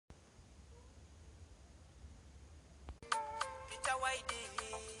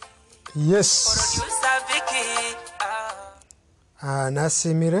Yes.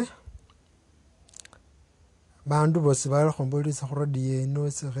 Nasimire bandu bosi bali khumbolisa khu radio ino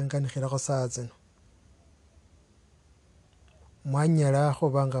sikhenganikhila go saa tsino mwanyala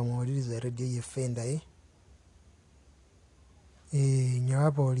khubanga mwoliliza radio yefe indayi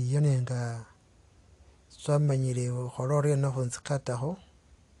nyaba oliyo nenga swamanyile kholorio nakhunzikatakho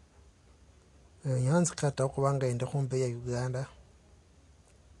nyanzikatakho kubanga indi khumbe ya Uganda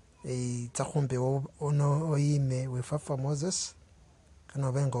tsakhumbe ono oyime wefafa Moses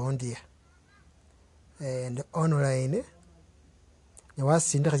kano bengo ondia and online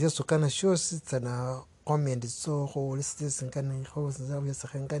wasindikha sesukana shosi tsana comment so go list ngani go zawe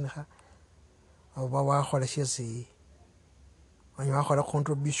sekhenganikha aba wakhola shesi wanya wakhola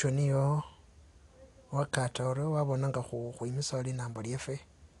contribution yo wakata oro wabona nga khuimisa oli number yefe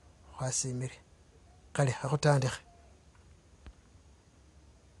khwasimire kale akhutandikhe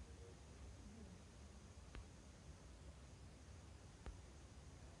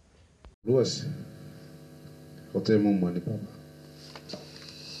Luas, hotel mumani papa.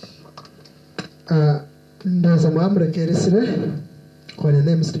 Ndaza mwamre keresire kwa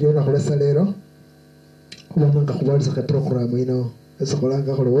nene studio na khulesa lero kubanga kubalisa ka program ino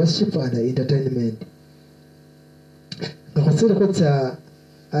esokolanga kholo worship and entertainment ngakhosire kutsa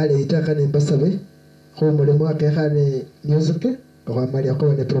ale itaka ne mbasabe khu mulimo akekhane music kwa mali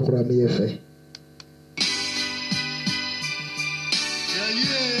akho ne program yefe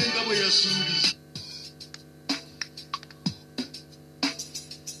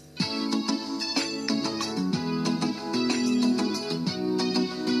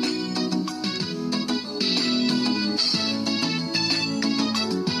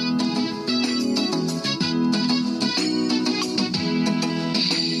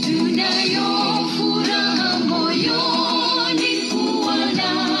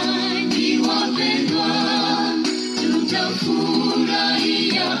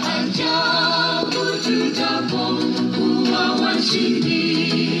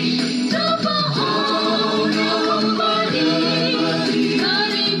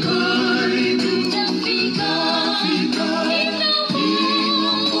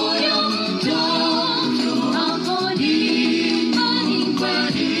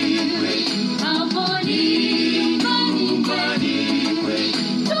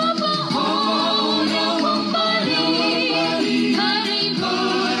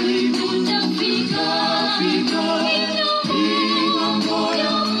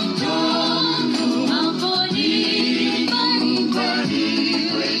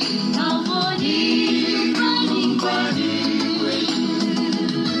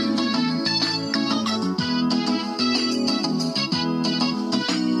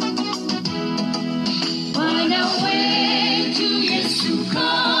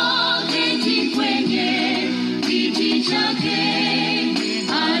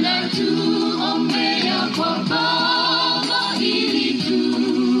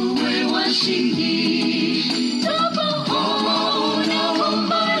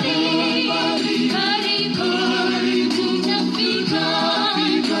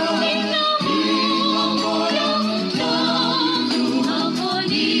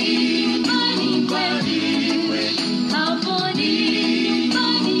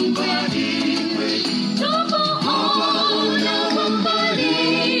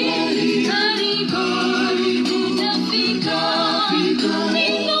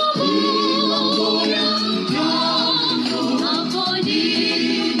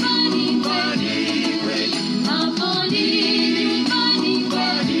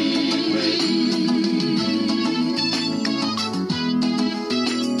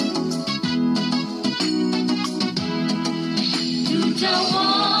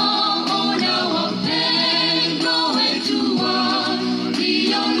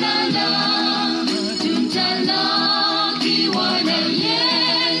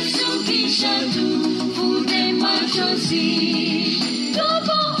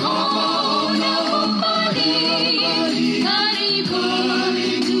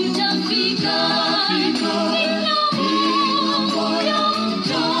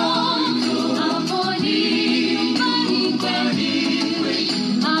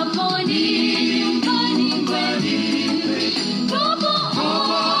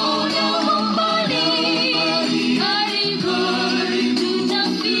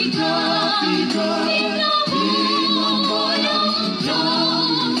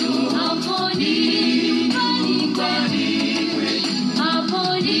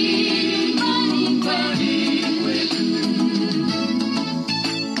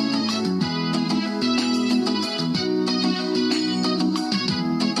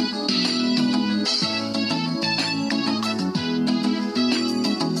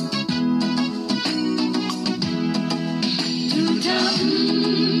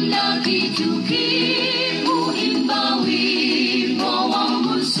tukiuimba wimbo wa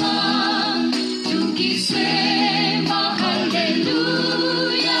Musa, tukisema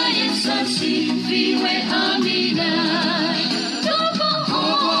haleluya, Yesu asifiwe, amina.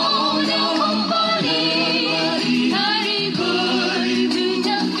 Tupoona umbali, karibu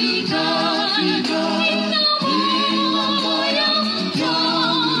tutafika. Nina moyo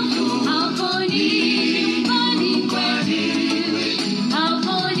mchovu, hapo ni nyumbani kwetu.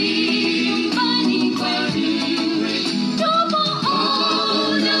 Hapo ni nyumbani kwetu.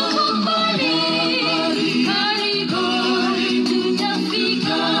 Tupoona umbali, karibu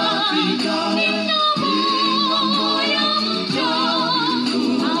tutafika. Nina moyo mchovu,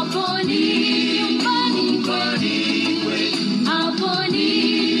 hapo ni nyumbani kwetu. Hapo ni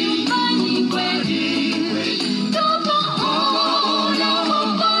nyumbani kwetu. Tupoona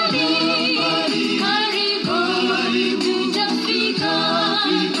umbali, karibu tutafika.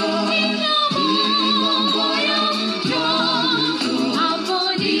 Nina moyo mchovu, hapo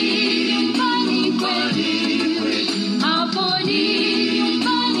ni nyumbani kwetu. Hapo ni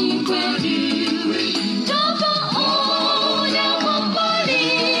nyumbani kwetu. Tupoona umbali,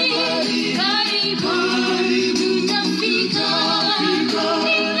 karibu tutafika.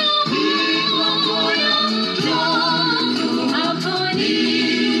 Nina moyo mchovu, hapo ni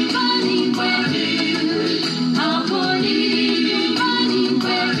nyumbani kwetu. Hapo ni nyumbani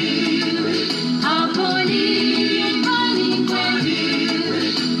kwetu. Hapo ni nyumbani kwetu.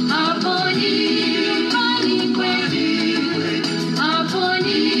 Hapo ni nyumbani kwetu. Hapo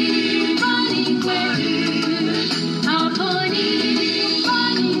ni nyumbani kwetu. Hapo ni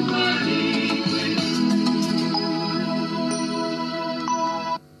nyumbani kwetu.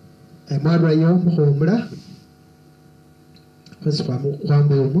 Mwarwa yo muhumula kwezi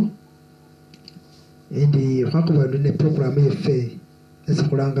kwambomo endi khwakuba ne program yefe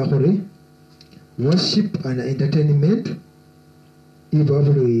esikhulanga khuri Warship and Entertainment iba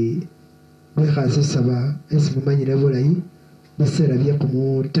buli bwekhasi saba esimumanyire bulayi bisera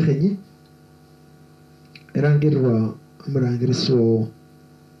byekumutekhenyi erangirirwa omurangiriso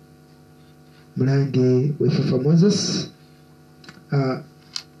mulangi wefufa Moses.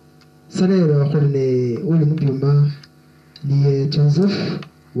 Salero khuli uli mubyuma niye Joseph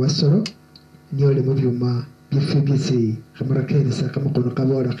Wasoro niye uli mubyuma byefe byesi khamurakeresa kamakhono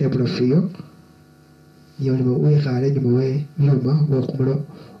kabola khebula fiyo niye uli wikhale nyuma we byuma wekumulo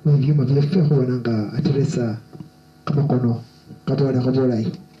webyuma byefe khubona nga ateresa kamakhono kabola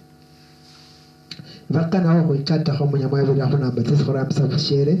khobulayi bakanawo khwikatakho munyamwabira khunamba tsesi khurambisa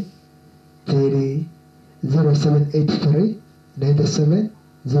bushere tsili 0783 97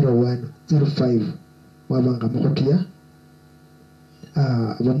 0105 wabanga mukhutiya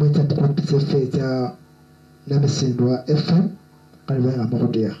bamwetsa group tsefe tsa namisidwa FM kali banga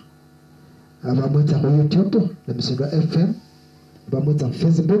mukhutiya bamwetsa khu YouTube namisidwa FM bamwetsa khu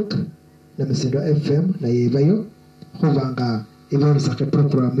Facebook namisidwa FM naye ibayo khubanga ibalusakhe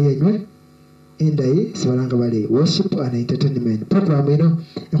program yenywe endayi sibalanga bali Warship and Entertainment. Program ino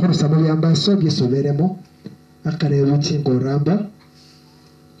ikhurusamo byambaso byesuberemo akale buchingo ramba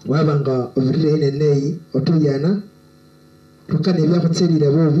wabanga ovirire neneyi otuyana tukane byakutselile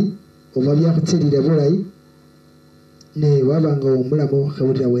bobi oba byakutselile bulayi ne wabanga omulamo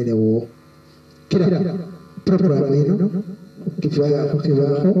khawulira welewo kila program ino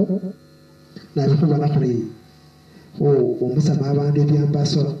kibaho nabikhubona khuli omusama abandu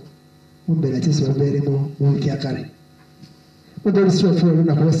ebyambaso mumbera kyesi baberemo mukyakale mugolisi waffe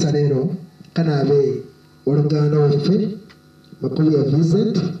olunaku lwessa leero kanabe oluganda waffe makulu ya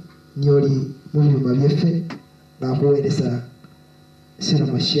visit nyoli mubyuma byeffe nakuweereza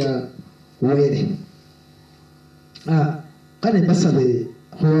sirama sha were kane basabe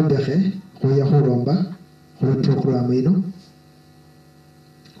khuwombekhe khuya khulomba khulwe program ino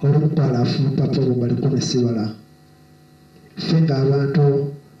olumukwalafu papa bumali kumesibala ffe nga abantu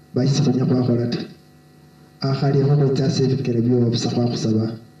bakisikanya kwakhola ta akhaliekho khwitsasa ebikele byowo busa khwakhusaba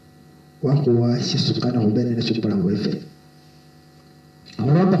wakhuwa shisukana khubene nasho mubulamu bweffe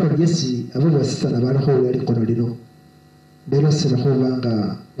khulomba khuli yesi abo bosisana balikhowulya likono lino belosele khuba nga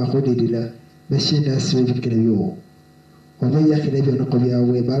bakhulilila bashindasi bebikele byowo oba eyakhile ebyonoko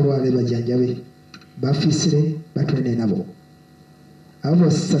byabwe balwale bajanjabe bafisile batwene nabo abo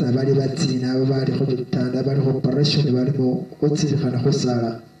bosisana bali batsina abo balikho bitanda balikho operation balimo otsilikhana khusala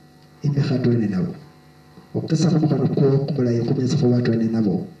emikhatwene nabo okutesa khumukhono kwo kumulayi kumyesa khubatwene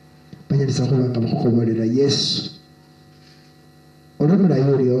nabo banyalisa khuba nga bakhukhobolela Yesu olwomulayi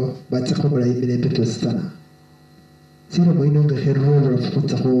olyo batsakho omulayi mirembe kyosisana siro moino nga kherero obulafu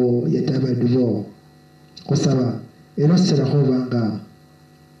khutsakho yeta abandu bo khusaba elosela khuba nga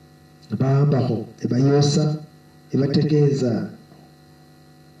ebambako ebayosa ebategeeza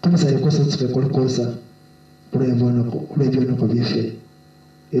komusayi kosa kikolekosa olw'ebyonoko byeffe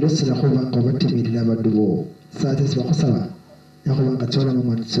era osira kuba nga obatimirira abaddu bo saate zibakusaba nakuba nga kyolamu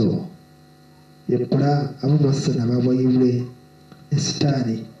mwanitso yekola abo bosana babwayibule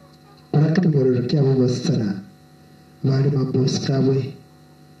esitaani kola katumyorero ki abo bosana baali mabosi kabwe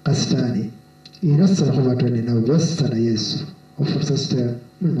kasitaani era osira kuba tone nabo bosana yesu ofursa sita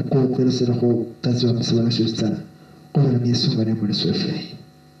mukukweloseraku kazi wa musibala shositana kubala yesu nga nemulesi weffe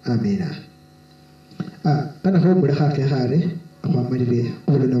amina kana kumuleka akehale akwamalire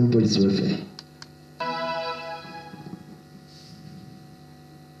obula namupolisi weffe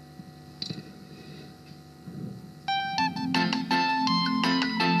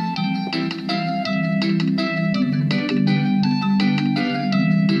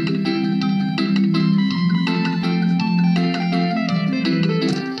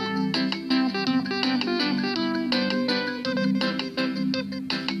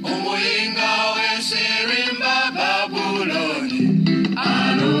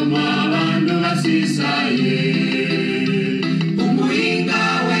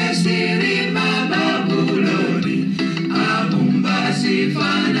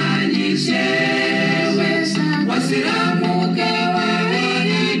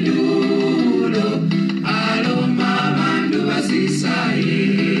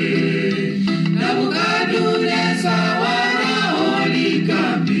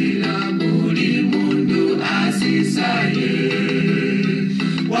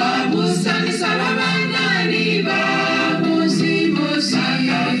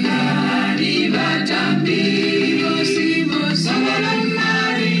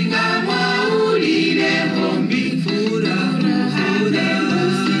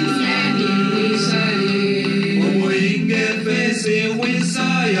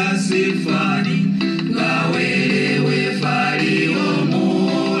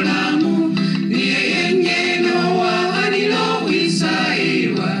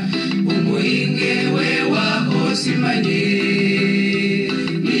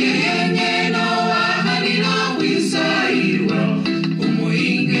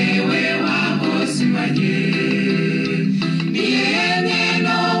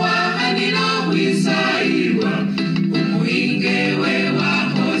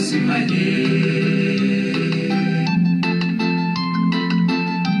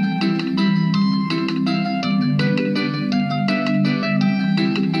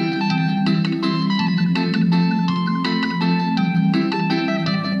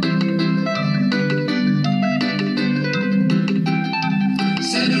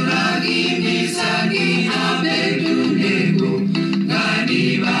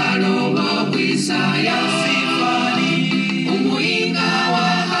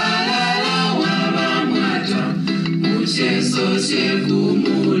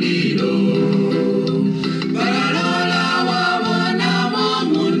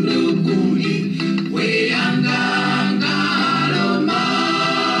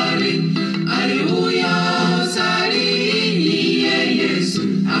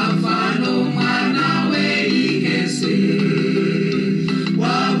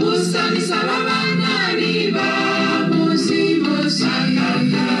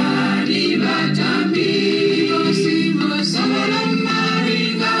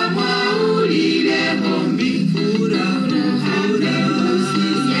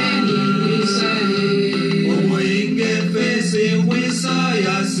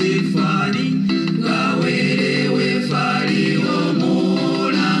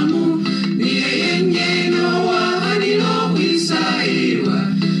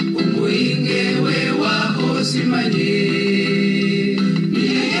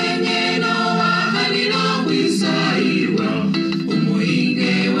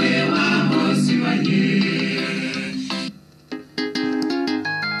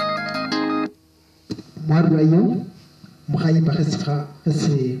mwarwayo mukhayimba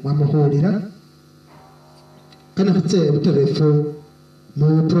khesi mwamukhulira kana khutse buterefu mu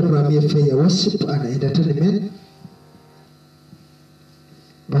program yeffe ya worship and entertainment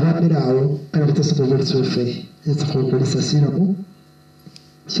bahamirawo kana butesuko bwetsu weffe ezikhukulisa siramu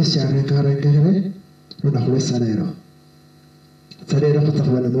shesharengarengehere lunakhulwesa lero tsalero khutsa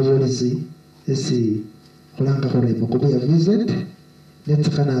khubana mubulizi esi khulanga khuri mukubu ya visit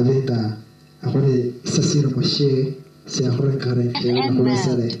netsikana abenga akhole sasiro moshe siakhurengarengehere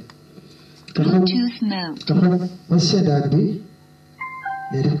lunakhulwesa lero Bluetooth mode. kakho oshedandi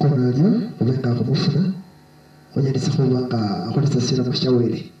nerikono lyo obenga khumufuna khonyalisa khuba nga akholesa sira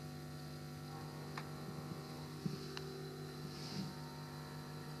mushawere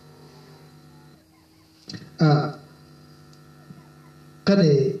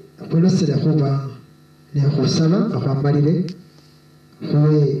kale bwelosera kuba nekusaba akwamalire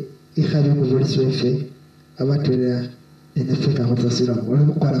kuwe ikhabi mubulisi wefe abatwera nenefeka kutasira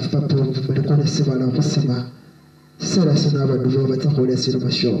olumukwala papo mulikone sibala okusima sera sina abantu bo batakola sira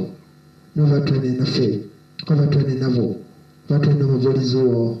masho no batwene nafe ko batwene nabo batwene mubulizi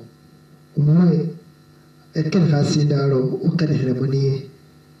wo umwe ekene khasindalo ukanehera muni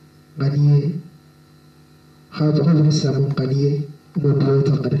ngani khaba khobisa mu ngani umuntu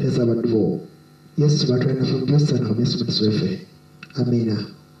otakadekeza abantu bo Yesu batwene nafe byose na Yesu mutwefe amina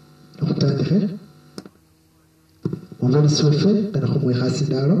okutandike mubulisi wefe kana khumwe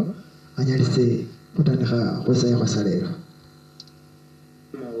khasindalo anyalise kutandika khosaya kwasalero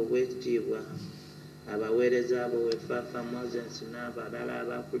obwekitiibwa abaweereza abo wefafa Moses n'abalala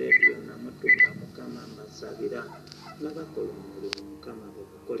abakuleetyo namutumba Mukama mbasabira nga bakola omulimu Mukama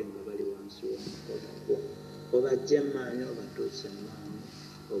bakukole nga bali wansi w'omukono gwo obajje maanyi obatuuse maanyi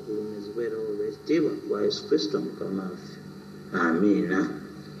ogulumizibwe era olw'ekitiibwa kwa Yesu Kristo Mukama waffe amiina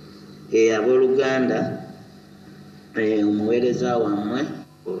abooluganda omuweereza wammwe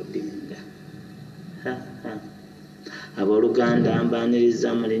Odinga abooluganda mbaaniriza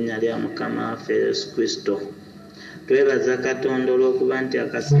mu linnya lya Mukama waffe Yesu Kristo twebaza Katonda olw'okuba nti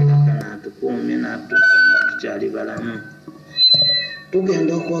akaseera kano atukuumye n'atutuusa nga tukyali balamu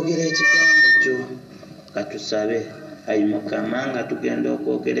tugenda okwogera ekigambo kyo katusabe ayi Mukama nga tugenda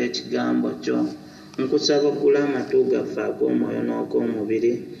okwogera ekigambo kyo nkusaba oggula amatu gaffe ag'omwoyo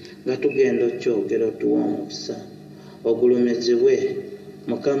n'ag'omubiri nga tugenda okyogera otuwa omukisa ogulumizibwe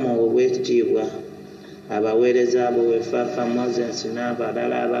Mukama obw'ekitiibwa abaweereza abo wefafa Moses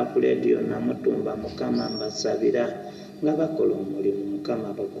n'abalala abakuleetyo namutumba Mukama mbasabira nga bakola omulimu Mukama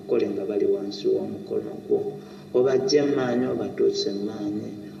bakukole nga bali wansi w'omukono gwo obajje maanyi obatuuse maanyi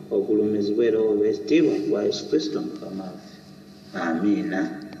ogulumizibwe era olw'ekitiibwa kwa Yesu Kristo Mukama waffe amiina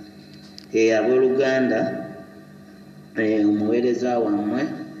abooluganda omuweereza wammwe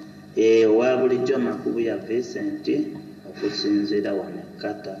owa bulijjo Makubu ya Vincent okusinziira wano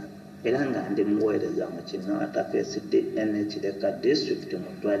Kata era nga ndi muweereza mu Kinawata KCDN Kireka District mu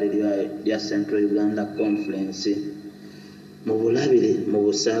ddwaliro lya Central Uganda Conference mu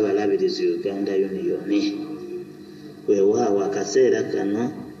busaabalabirizi Uganda Union weewaawo akaseera kano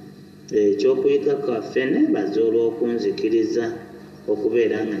ekyokuyiga kwaffe nebaza olw'okunzikiriza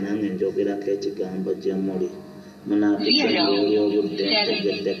okubeera nga nange njogerako ekigambo gye muli munaakusaali obudde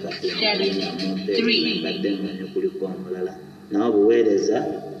ntegedde katinabadde mmanyi kuliko omulala nawe obuweereza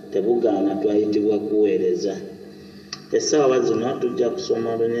tebugaana twayitibwa kuweereza essaawa zino tujja kusoma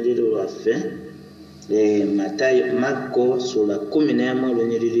olunyiriri lwaffe Makko sula 11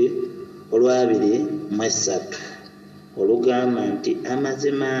 olunyiriri olw'23 olugamba nti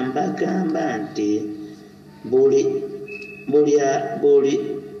amazima mbagamba nti buli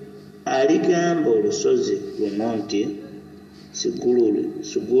aligamba olusozi luno nti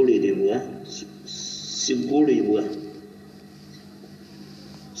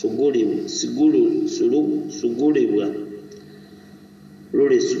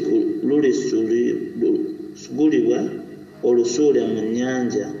sugulibwa olusuule mu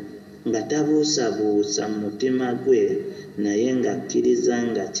nnyanja nga tabuusabuusa mu mutima gwe naye ng'akkiriza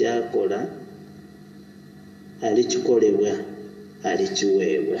nga kyakola alikikolebwa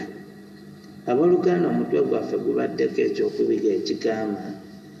alikiweebwa abooluganda omutwe gwaffe gubaddeko ekyokubiga ekigamba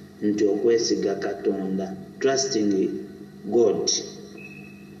nti okwesiga Katonda trusting God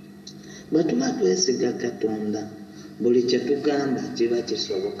bwe tuba twesiga Katonda buli kye tugamba kiba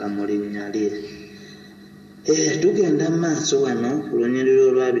kisoboka mu linnya lye tugenda mu maaso wano ku lunyiriri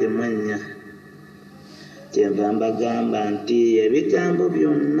olw'24 kyenva mbagamba nti ebigambo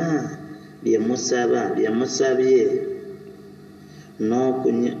byonna bye musabye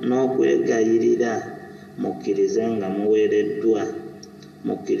n'okwegayirira mukkirize nga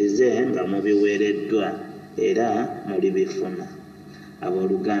mubiweereddwa era mulibifuna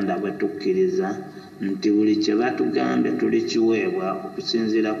abooluganda bwe tukkiriza nti buli kye batugambye tulikiweebwa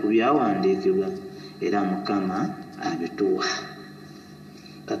okusinziira ku byawandiikibwa era Mukama abituwa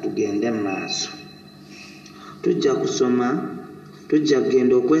katugende mu maaso tujja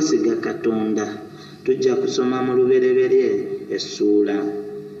kugenda okwesiga Katonda tujja kusoma mu lubereberye essuula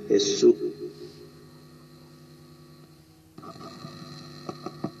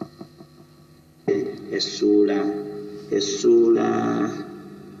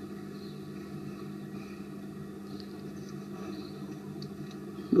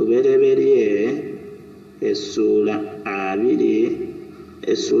lubereberye essuula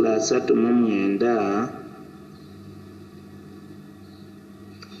 2 essuula 39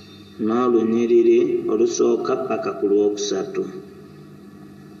 n'olunyiriri olusooka paka ku lwokusatu.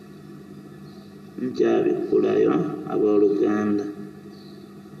 Nkyabikulayo abooluganda.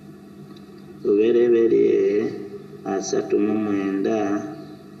 Lubereberye 39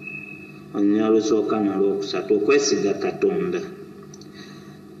 olunyiriri olusooka n'olwokusatu okwesiga Katonda.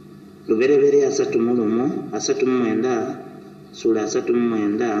 Lubereberye 39 sura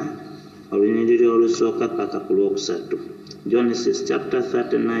 39 olunyiriri olusooka paka ku lwokusatu. Genesis chapter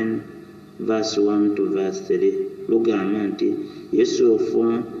 39 verse 1 to verse 3 lugamba nti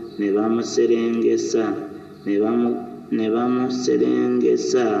Yusufu ne bamuserengesa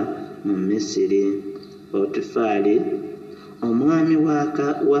mu Misiri. Potifali omwami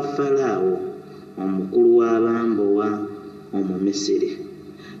wa Falaawo omukulu w'abambowa omu Misiri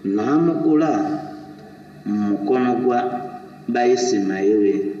n'amugula mu mukono gwa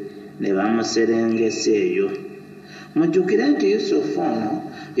Bayisimayiri ne bamuserengesa eyo. Mujjukire nti Yusufu ono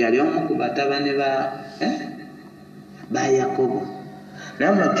yali omu ku batabani ba Yakobo.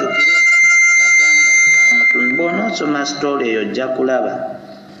 Naye mujjukire baganda bamutunda. Bw'onoosoma sitole eyo ojja kulaba.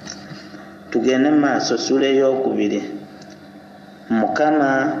 Tugende mu maaso sula ey'okubiri.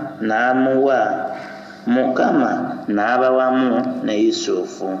 Mukama n'aba wamu ne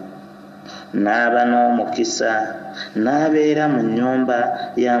Yusufu n'aba n'omukisa n'abeera mu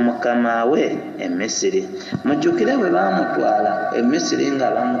nnyumba ya mukama we e Misiri. Mujjukire bwe baamutwala e Misiri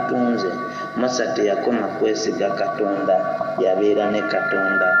nga bamutunze, Musa teyakoma kwesiga Katonda, yabeera ne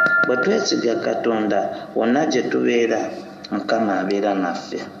Katonda. Bwe twesiga Katonda wonna gye tubeera Mukama abeera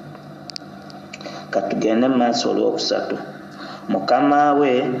naffe. Katugende mu maaso olwokusatu. Mukama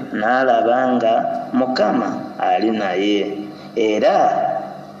we n'alaba nga Mukama ali naye era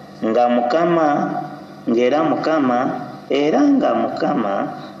nga Mukama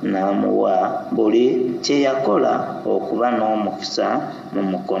n'amuwa buli kye yakola okuba n'omukisa mu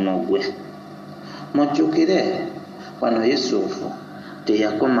mukono gwe. Mujjukire wano Yusufu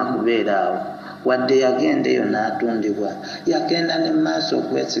teyakoma kubeera awo, wadde yagenda eyo n'atundibwa, yagenda ne maaso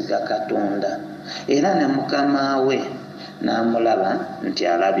okwesiga Katonda era ne Mukama we n'amulaba nti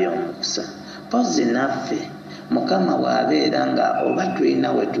alabye omukisa. Pozi naffe Mukama bw'abeera nga oba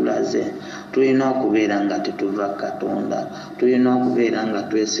tulina we tulaze, tulina okubeera nga tetuva Katonda, tulina okubeera nga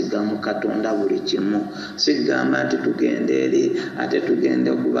twesiga mu Katonda buli kimu. Sigamba nti tugende eri ate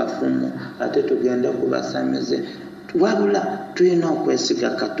tugende ku bafumu ate tugende ku basamize, wabula tulina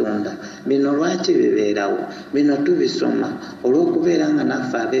okwesiga Katonda. Bino lwaki bibeerawo? Bino tubisoma olw'okubeera nga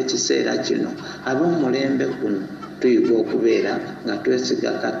naffe ab'ekiseera kino ab'omulembe guno tuyiga okubeera nga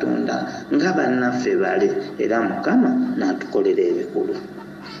twesiga Katonda nga bannaffe bali, era Mukama n'atukolera ebikulu.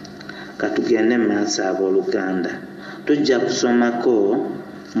 Katugende mu maaso abooluganda. Tujja kusomako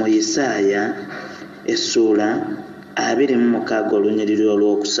mu Isaaya essuula 26 olunyiriri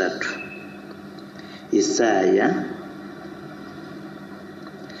olwokusatu. Isaaya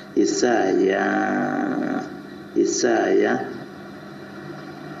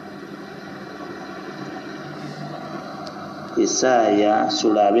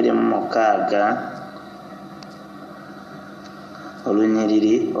sura 26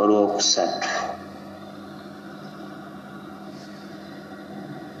 olunyiriri olwokusatu.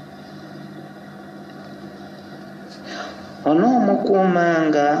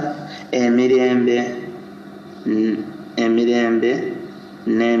 Onoomukuumanga emirembe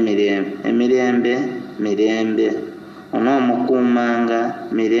onoomukuumanga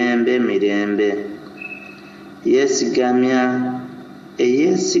mirembe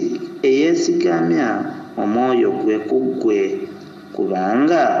eyeesigamya omwoyo gwe ku ggwe,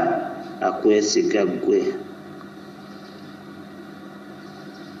 kubanga akwesiga ggwe.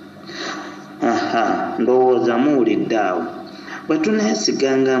 Ndowooza muwulidde awo. Bwe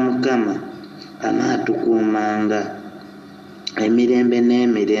tuneesiganga Mukama anaatukuumanga emirembe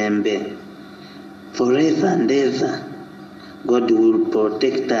n'emirembe, forever and ever. God will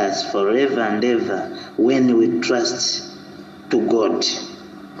protect us forever and ever when we trust to God.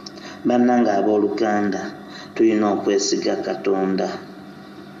 Bannanga abooluganda, tulina okwesiga Katonda.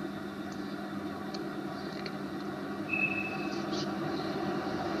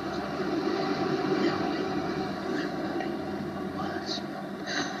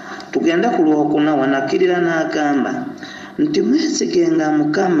 Tugenda ku Lwokuna wanakirira n'agamba nti mwesigenga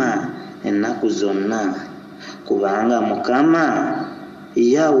Mukama ennaku zonna, kubanga Mukama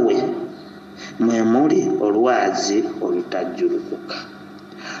Yahwe mwe muli olwazi olutajjulukuka.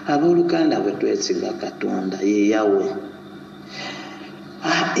 Abooluganda bwe twesiga Katonda ye Yahwe.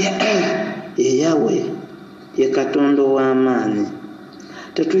 Ye Yahwe ye Katonda ow'amaanyi,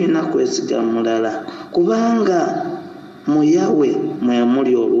 tetulina kwesiga mulala, kubanga mu Yawe mwe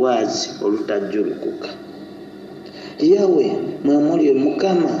muli olwazi olutajjulukuka. Yawe mwe muli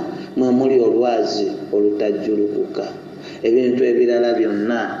Mukama mwe muli olwazi olutajjulukuka. Ebintu ebirala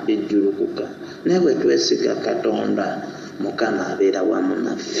byonna bijjulukuka. Naye bwe twesiga Katonda, Mukama abeera wamu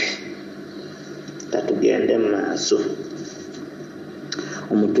naffe. Katugende mu maaso.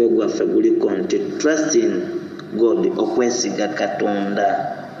 Omutwe gwaffe guliko nti trusting God, okwesiga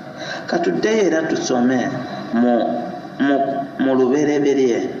Katonda. Katuddeyo era tusome mu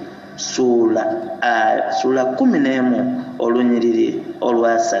lubereberye sula 11 olunyiriri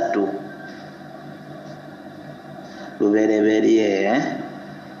olwa 3. Lubereberye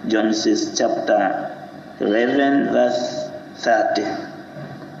Genesis chapter 11 verse 30.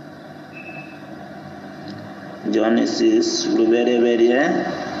 Genesis lubereberye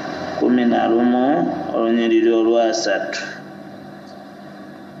 11 olunyiriri olwa 3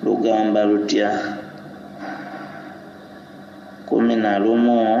 lugamba lutya?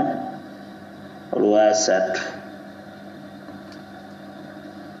 11 olwa 3.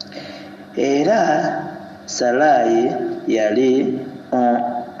 Era Sarai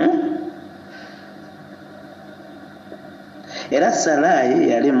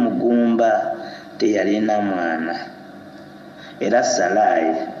yali mugumba teyalina mwana. Era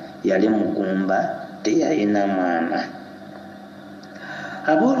Sarai yali mugumba teyalina mwana.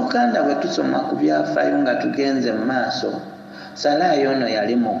 Abooluganda bwe tusoma ku byafaayo nga tugenze mu maaso, Sarai ono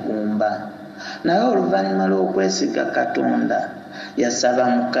yali mugumba, naye oluvannyuma lw'okwesiga Katonda yasaba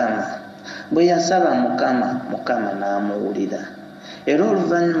Mukama. Bwe yasaba Mukama, Mukama n'amuwulira. Era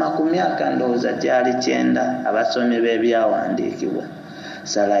oluvannyuma ku myaka ndowooza gyali 9 abasomi b'ebyawandiikibwa,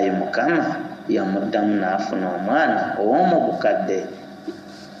 Sarai Mukama yamuddamu n'afuna omwana ow'omu bukadde,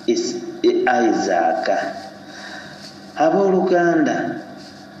 Isaaka. Abooluganda,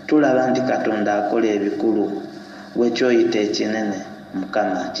 tulaba nti Katonda akola ebikulu. Bwe kyoyita ekinene,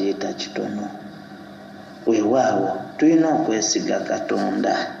 Mukama akiyita kitono. Weewaawo tulina okwesiga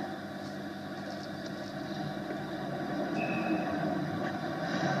Katonda.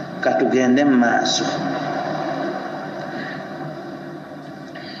 Katugende mu maaso.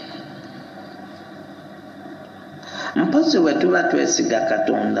 Mpozi bwe tuba twesiga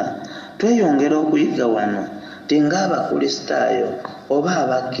Katonda, tweyongera okuyiga wano ti ng'Abakristaayo oba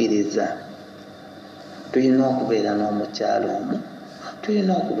abakkiriza tulina okubeera n'omukyala omu,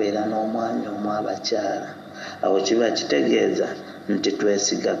 tulina okubeera n'omwami omu abakyala. Awo kiba kitegeeza nti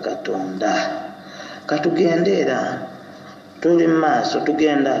twesiga Katonda. Katugende era tuli mu maaso,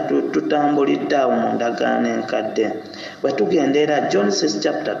 tugenda tutambulidde awo mu ndagaano enkadde. Bwe tugenda era Genesis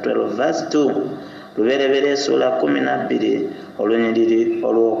chapter 12 verse 2, lubereberye sula 12 olunyiriri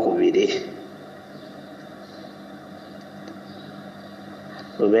olw'okubiri.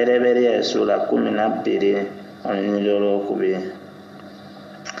 Lubereberye sula 12 olunyiriri olw'okubiri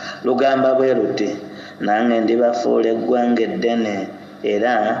lugamba bwe luti, nange ndibafuula eggwanga eddene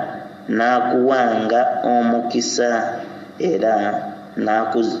era naakuwanga omukisa era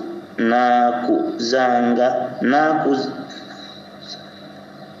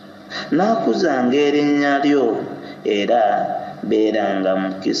naakuzanga erinnya lyo era beeranga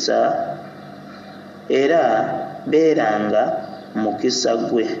mukisa, era beeranga mukisa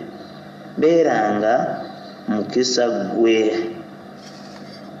gwe, beeranga mukisa gwe.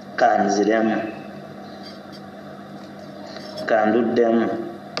 Kanziremu, kanduddemu.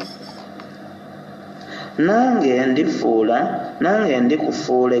 Nange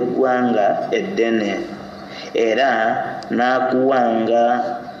ndikufuula eggwanga eddene era naakuwanga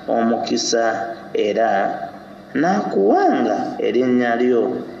omukisa era naakuwanga erinnya lyo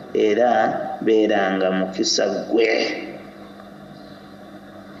era beeranga mukisa gwe.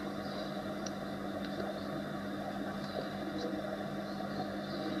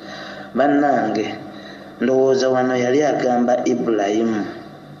 Bannange, ndowooza wano yali agamba Ibulayimu.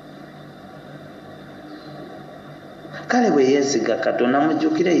 Kale bwe yeesiga Katonda,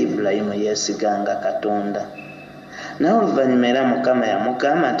 mujjukire Ibulayimu yeesiganga Katonda. Naye oluvannyuma era Mukama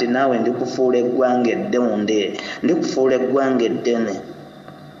yamugamba nti naawe ndikufuula eggwanga eddonde, ndikufuula eggwanga eddene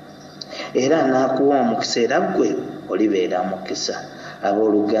era naakuwa omukisa era ggwe olibeera mukisa.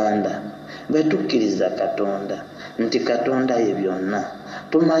 Abooluganda, bwe tukkiriza Katonda nti Katonda ye byonna,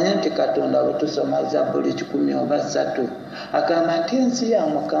 tumanye nti Katonda bwe tusoma Zabbuli 10:3 agamba nti ensi ya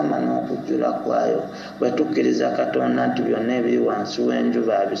Mukama n'okujjula kwayo. Bwe tukkiriza Katonda nti byonna ebiri wansi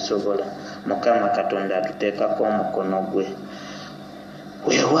w'enjuba abisobola, Mukama Katonda atuteekako omukono gwe.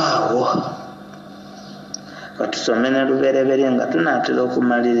 Weewaawo katusome ne lubereberye nga tunaatera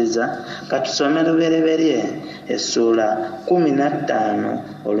okumaliriza. Katusome lubereberye essuula 15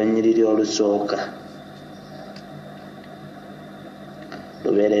 olunyiriri olusooka.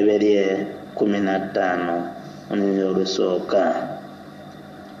 lubereberye 15 olunyiriri olusooka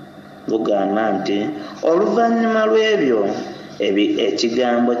lugamba nti oluvannyuma lw'ebyo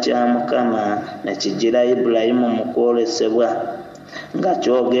ekigambo kya Mukama ne kijjira Ibulayimu mu kwolesebwa nga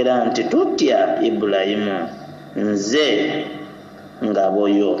kyogera nti tutya Ibulayimu nze ngabo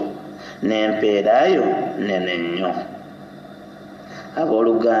yo n'empeera yo nene nnyo.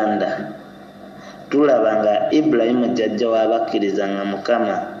 Abooluganda, tulaba nga Ibulayimu jjajja w'abakkiriza nga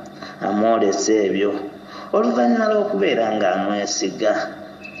Mukama amwolesa ebyo oluvannyuma lw'okubeera ng'amwesiga.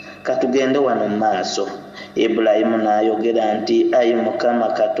 Katugende wano mu maaso. Ibulayimu n'ayogera nti ayi Mukama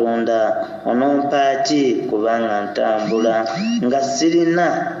Katonda onompa ki kubanga ntambula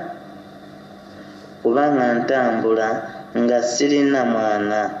nga sirina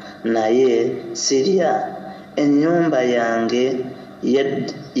mwana naye sirya ennyumba yange y'e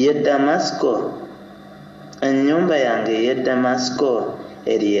Damasiko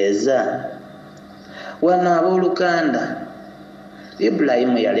eryeza. Wano abooluganda,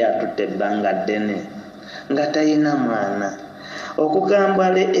 Ibulayimu yali atutte ebbanga ddene nga talina mwana. Okugamba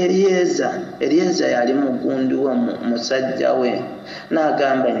Eryeza yali mugundi we musajja we,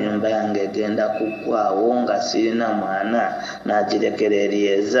 n'agamba ennyumba yange egenda kuggwaawo nga sirina mwana, n'agirekera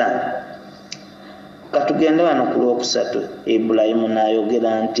Eryeza. Katugende wano ku lwokusatu. Ibulayimu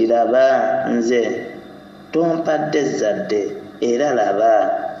n'ayogera nti laba nze tompadde zadde, era laba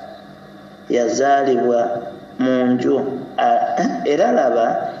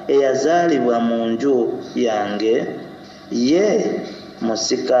eyazaalibwa mu nju yange ye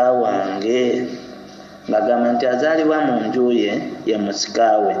musika wange. Bagamba nti azaalibwa mu nju ye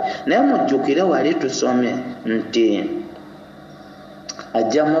musika we. Naye mujjukire wali tusome nti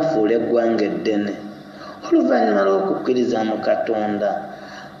ajja mufuula eggwanga eddene. Oluvannyuma lw'okukkiriza mu Katonda,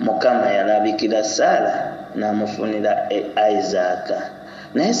 Mukama yalabikira Saala n'amufunira Isaaka.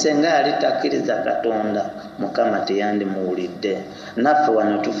 Naye senga yali takkiriza Katonda, Mukama teyandimuwulidde. Naffe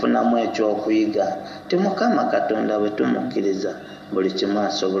wano tufunamu ekyokuyiga ti Mukama Katonda bwe tumukkiriza buli kimu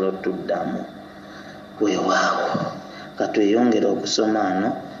asobola otuddamu. Weewaawo katweyongere okusoma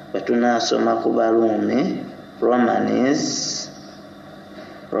ano bwe tunaasoma ku Baruumi, Romans,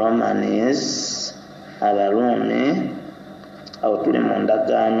 Abaruumi, awo tuli mu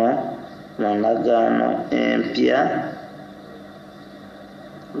ndagaano empya.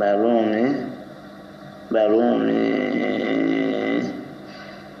 Baruumi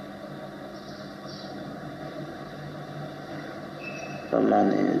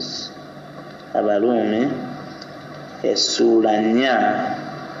Romans, Abaruumi essuula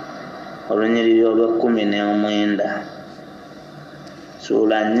 4 olunyiriri olw'19.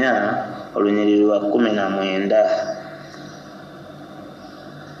 Ssuula 4 olunyiriri lwa 19.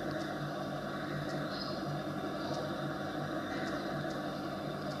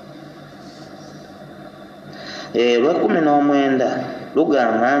 Lwa 19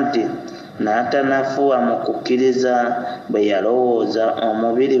 lugamba nti n'atanafuwa mu kukkiriza bwe yalowooza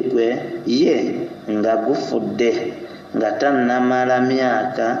omubiri gwe ye nga gufudde nga tannamala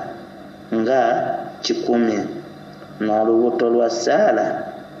myaka nga 100, n'olubuto lwa Saala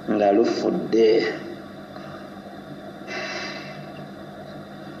nga lufudde.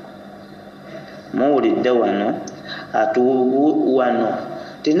 Muwulidde wano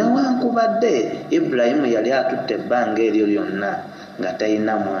tenewankubadde Ibulayimu yali atutte ebbanga eryo lyonna nga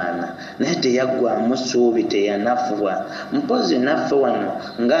talina mwana, naye teyaggwaamu ssuubi, teyanafuwa. Mpozi naffe wano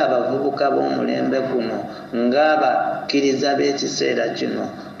ng'abavubuka b'omulembe guno, ng'abakkiriza b'ekiseera kino,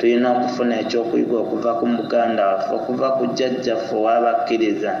 tulina okufuna ekyokuyiga okuva ku muganda waffe, okuva ku jjajjaffe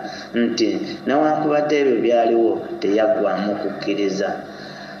ow'abakkiriza nti newankubadde ebyo byaliwo teyaggwaamu kukkiriza.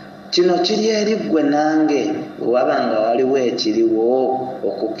 Kino kiri eri ggwe nange waba nga waliwo ekiriwo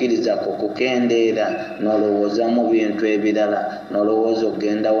okukkiriza kukendeera n'olowooza mu bintu ebirala, n'olowooza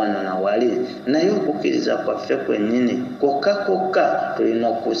ogenda wano na wali, naye okukkiriza kwaffe kwennyini kokka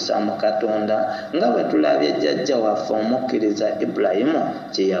tulina okussa mu Katonda nga bwe tulabye jjajja waffe omukkiriza Ibulayimu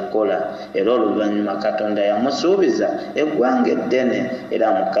kye yakola. Era oluvannyuma Katonda yamusuubiza eggwanga eddene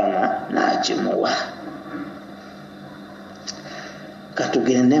era Mukama n'akimuwa.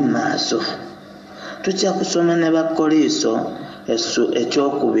 Katugende mu maaso. Tujja kusoma ne Bakoliiso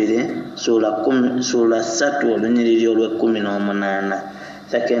ekyokubiri ssuula 3 olunyiriri olw'18.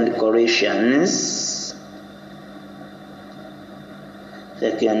 2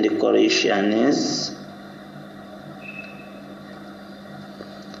 Corinthians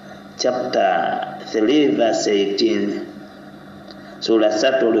chapter 3 verse 18. Ssuula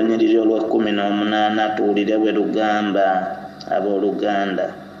 3 olunyiriri olw'18 tuwulire bwe lugamba.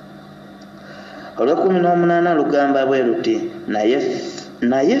 Abooluganda, olw'18 lugamba bwe luti, naye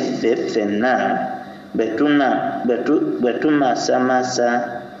naye ffe ffenna bwe tumasamasa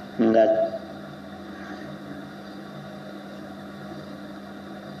nga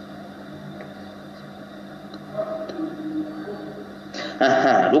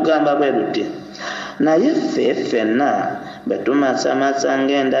lugamba bwe luti naye ffe ffenna bwe tumasamasa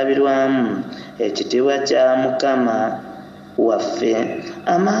ng'endabirwamu ekitiibwa kya Mukama waffe,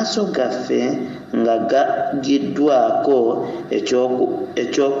 amaaso gaffe nga gagiddwako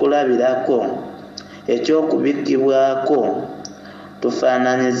ekyokulabirako ekyokubikkibwako,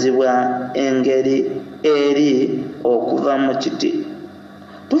 tufaananyizibwa engeri eri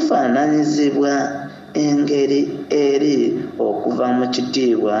okuva mu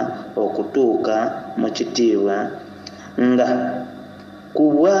kitiibwa okutuuka mu kitiibwa nga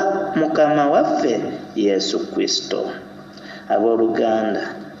kubwa Mukama waffe Yesu Kristo. Abooluganda,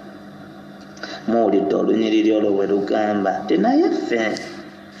 muwulidde olunyiriri olwo bwe lugamba nti naye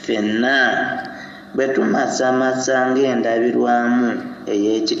ffenna bwe tumasamasa ng'endabirwamu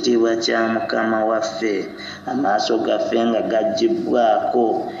ey'ekitiibwa kya Mukama waffe, amaaso gaffe nga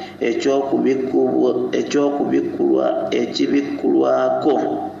gaggibbwako ekibikkulwako,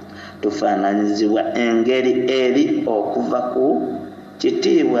 tufaananyizibwa engeri eri okuva ku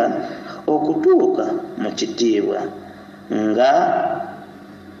kitiibwa okutuuka mu kitiibwa nga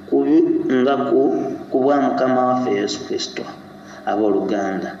kubwa Mukama waffe Yesu Kristo.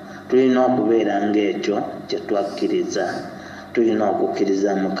 Abooluganda, tulina okubeera ng'ekyo kye twakkiriza. Tulina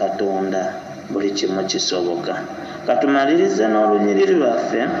okukkiriza mu Katonda, buli kimu kisoboka. Katumalirize n'olunyiriri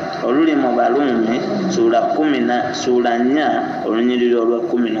lwaffe oluli mu Baluumi ssuula 4 olunyiriri olwa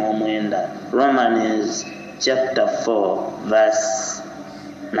 19. Romans chapter 4 verse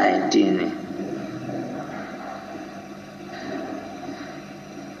 19.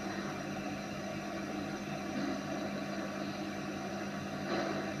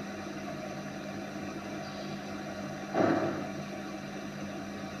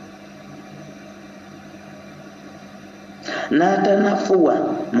 N'atanafuwa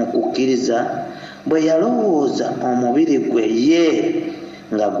mu kukkiriza bwe yalowooza omubiri gwe ye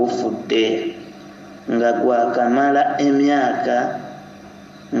nga gufudde, nga gwakamala emyaka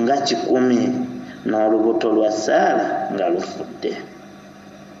nga 100, n'olubuto lwa Saala nga lufudde.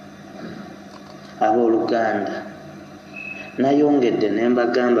 Abooluganda, nayongedde ne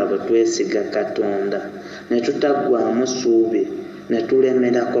mbagamba bwe twesiga Katonda ne tutaggwaamu ssuubi ne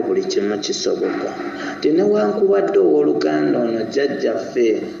tulemerako, buli kimu kisoboka. Newankubadde owooluganda ono jjajjaffe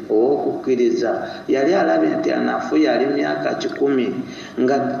ow'okukkiriza yali alabye nti anafu yali myaka 10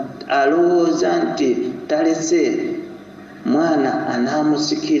 nga alowooza nti talese mwana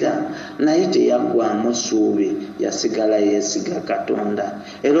anaamusikira, naye teyaggwaamu ssuubi, yasigala yeesiga Katonda.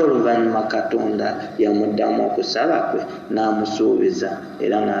 Era oluvannyuma Katonda yamuddamu okusaba kwe n'amusuubiza,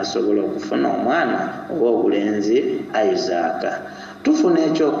 era n'asobola okufuna omwana ow'obulenzi Isaaka. Tufuna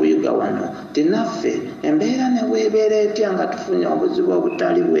ekyokuyiga wano ti naffe embeera ne bw'ebeera etya nga tufunye obuzibu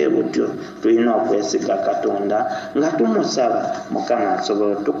obutali bwe butyo, tulina okwesiga Katonda nga tumusaba Mukama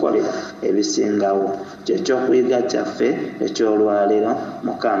asobola otukolera ebisingawo. Kyekyokuyiga kyaffe ekyolwaleero.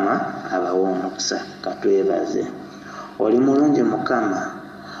 Mukama abawe omukisa. Katwebaze. Oli mulungi Mukama,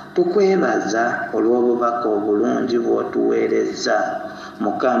 tukwebaza olw'obubaka obulungi bw'otuweereza.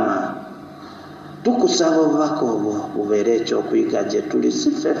 Mukama, tukusaba obubaka obwo bubeere ekyokuyiga gye tuli, si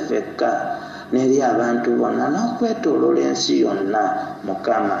ffe ffekka, n'eri abantu bonna n'okwetooloola ensi yonna.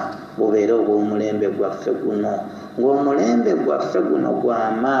 Mukama, bubeere obw'omulembe gwaffe guno, ng'omulembe gwaffe guno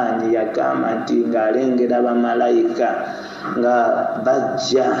gw'amaanyi. Yagamba nti ng'alengera bamalayika nga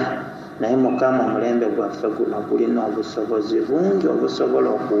bajja, naye Mukama omulembe gwaffe guno gulina obusobozi bungi obusobola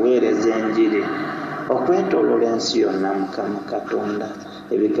okuweereza enjiri okwetooloola ensi yonna. Mukama Katonda,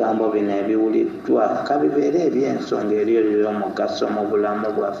 ebigambo bino ebiwuliddwa kabibeere eby'ensonga eri eby'omugaso mu bulamu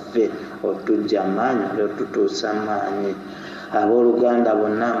bwaffe, otujja maanyi otutuusa maanyi. Abooluganda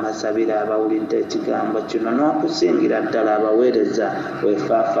bonna mbasabira abawulidde ekigambo kino, n'okusingira ddala abaweereza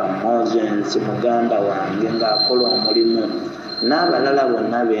wefaafa Moses muganda wange ng'akola omulimu, n'abalala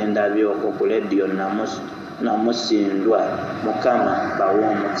bonna bendabye okwo ku lediyo namusindwa. Mukama bawe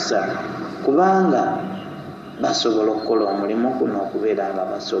omukisa, kubanga basobola okukola omulimu guno okubeera nga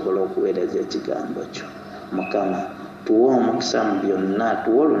basobola okuweereza ekigambo kyo. Mukama, tuwe omukisa mu byonna,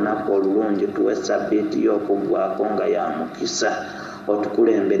 tuwe olunaku olulungi, tuwe sabbiiti y'okuggwaako nga ya mukisa,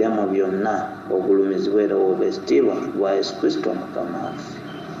 otukulembere mu byonna, ogulumizibwe era oba ekitiibwa lwa Yesu Kristo Mukama waffe.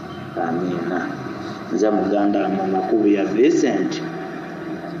 Amiina. Nze muganda mu Makubu ya Vincent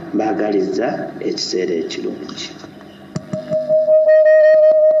mbaagaliza ekiseera ekirungi.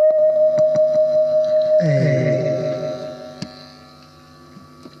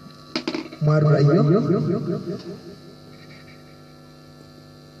 mwarurayo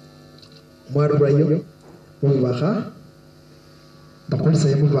mubaka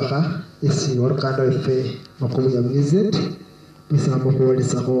bakulisayo mubaka esi warukanda wefe makulu ya visit bisambo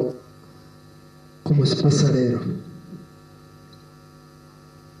kuwalisako kumusikusa lero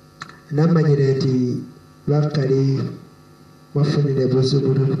namanyire nti bakali bafunire buzibu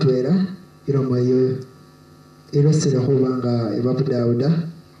butwera iromo eyo erosera kubanga ebabudawuda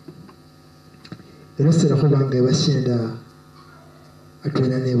erosera kubanga ebashenda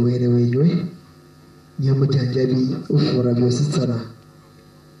atwera nebwere wenywe niyo mujanjabi ufura byositsana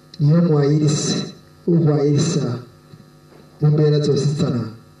niyo mwayirisa mumbeera zositsana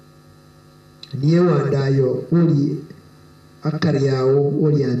niyo wandayo uli akari yawo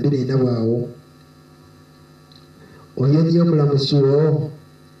uli ambire nabwawo oyo niyo mulamuzi wo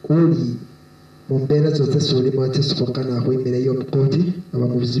uli mumbeera zose solimo tesukokana akwimireyo omukoti aba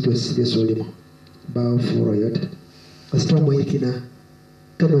mubizi byosi byesolimo bawufuura oyo ta kasita omwikina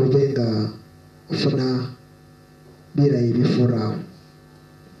kane obenga ufuna birayi ebifuuraawo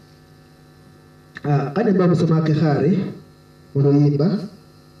kane mbamusamake khare muluyimba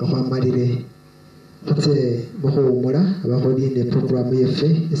kakhwamalire khutse mukhuwumula abakholinde programu yefe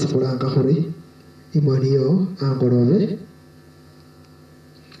esi khulanga khuri imoniyo angolobe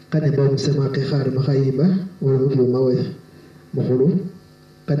kane mbamusamake khare mukhayimba uli mubyuma we mukhulu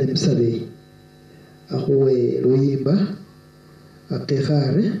kane musabe akhuwe luyimba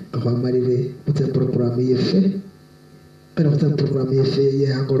akekhare kakhwamalire khutse programu yefe kane khutse programu yefe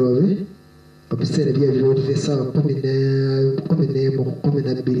yeangolobe kabisere byebirorire sawa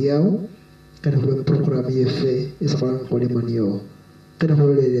 12 yawo kane khube programu yefe esikhulanga khuli imoniyo kane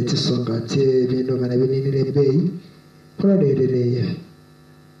khulolelele tsisonga tsyebindongana bininile ebeyi khulolelele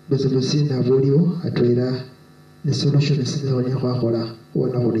buzibuzi nabuliwo atwela ne solution sinekhonya khwakhola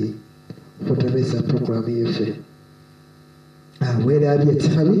khubona khuli khuteresa programu yefe wele abye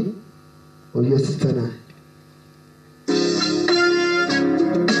tsikhabi obyositsana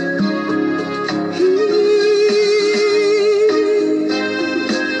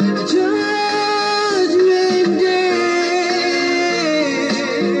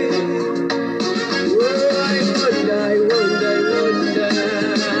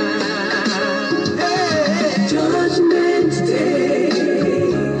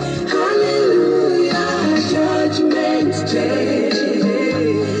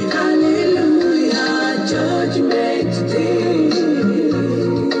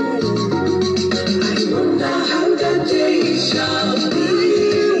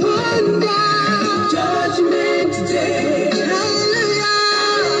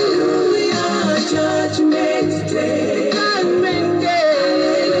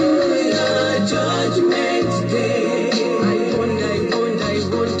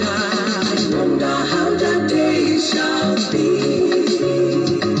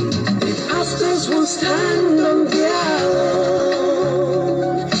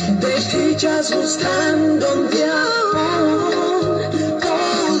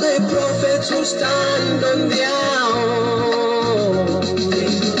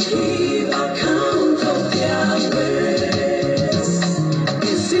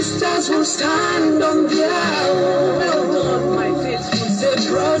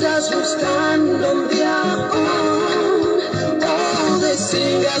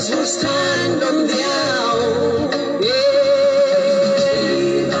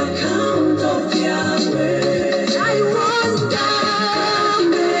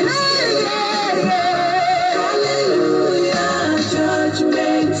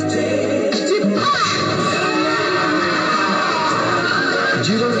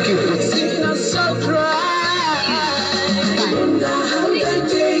Surprise! I wonder how the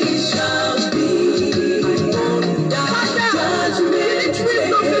day shall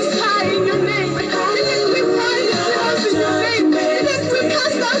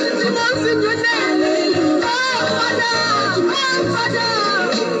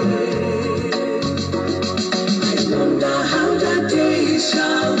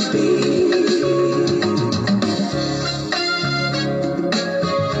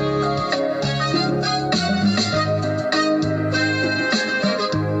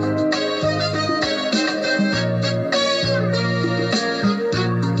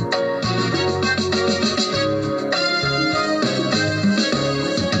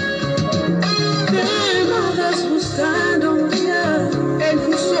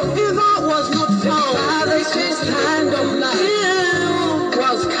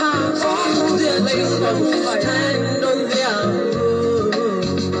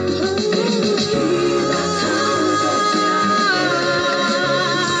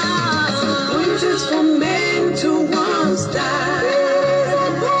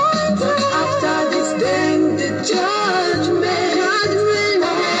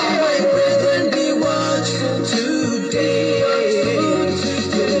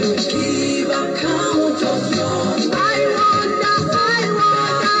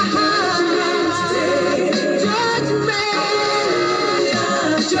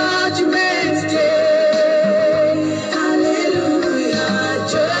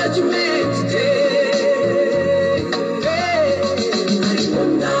Judgment Day. I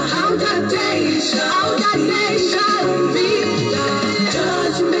wonder how that day shall be.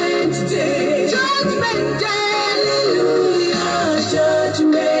 Judgment Day. Judgment Day. Hallelujah.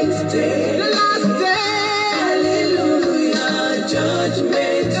 Judgment Day. The last day. Hallelujah.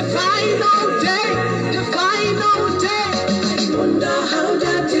 Judgment. The final day. The final day. I wonder how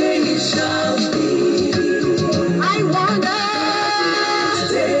that day shall be. I wonder.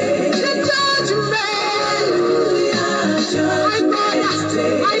 The judgment. Hallelujah. My brother,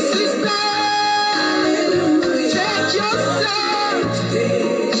 my sister. Hallelujah. Check yourself.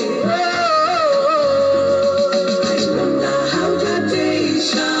 I wonder how that day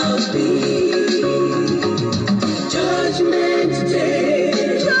shall be. Judgment Day.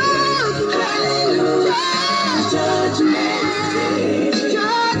 Hallelujah. Judgment Day.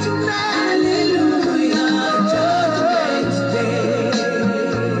 Judgment. Hallelujah. Judgment Day.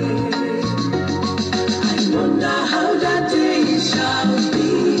 I wonder how that day shall be.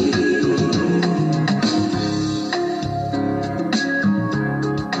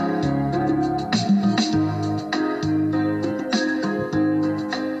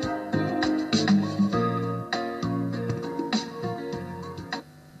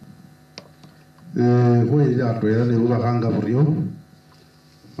 Huelira kwera ne ubahanga buryo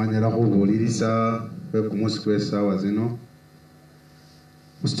manyara kubulirisa kwe kumusi kw'esaawa zino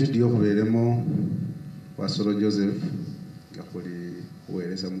mu studio kubeeremu Wasolo Joseph nga kuli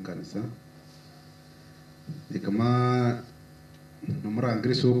kuweereza mu kanisa ekama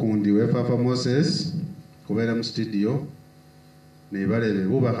nomurangirisi okundi wefafa Moses kubeera mu studio nebalebe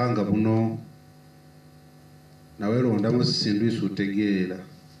bubahanga buno nawe londamu sisindu isu utegeera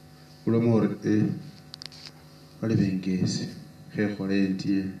ulomore bali bengezi khekhole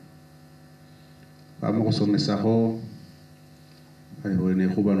ntye bamukusomesaho aliwe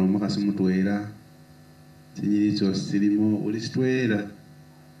nekhuba nomukhasi mutwela sinyili tsosi silimo uli sitwela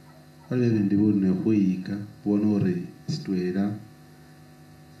waliwo ebindi buli nekhuyika bona ori sitwela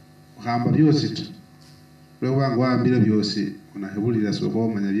ukhamba byosi ta lwekubanga wawambile byosi unakhebulira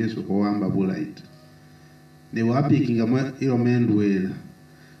sokhomanya byesi ukhowamba bulayi ta ne wapikingamo iloma endwela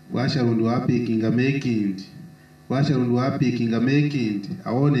washarundi wapikingamo ekindi washarundi wapikingamo ekindi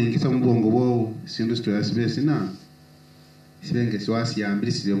awone ingisa mubwongo bwowo sindu sitwela sibe sina sibenge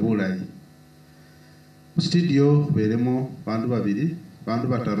siwasiyambilisile bulayi mu studio beremo bandu babili bandu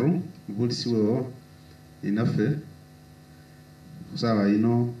bataru mubulisi wewo inaffe kusaba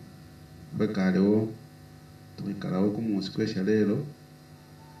ino kwekalewo twikalawo kumusi kwesha lero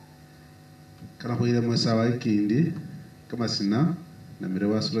kana khwilemo esawa ikindi kamasina namire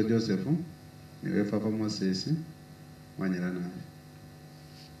Wasolo Joseph niwe Papa Moses mwanyala nawe.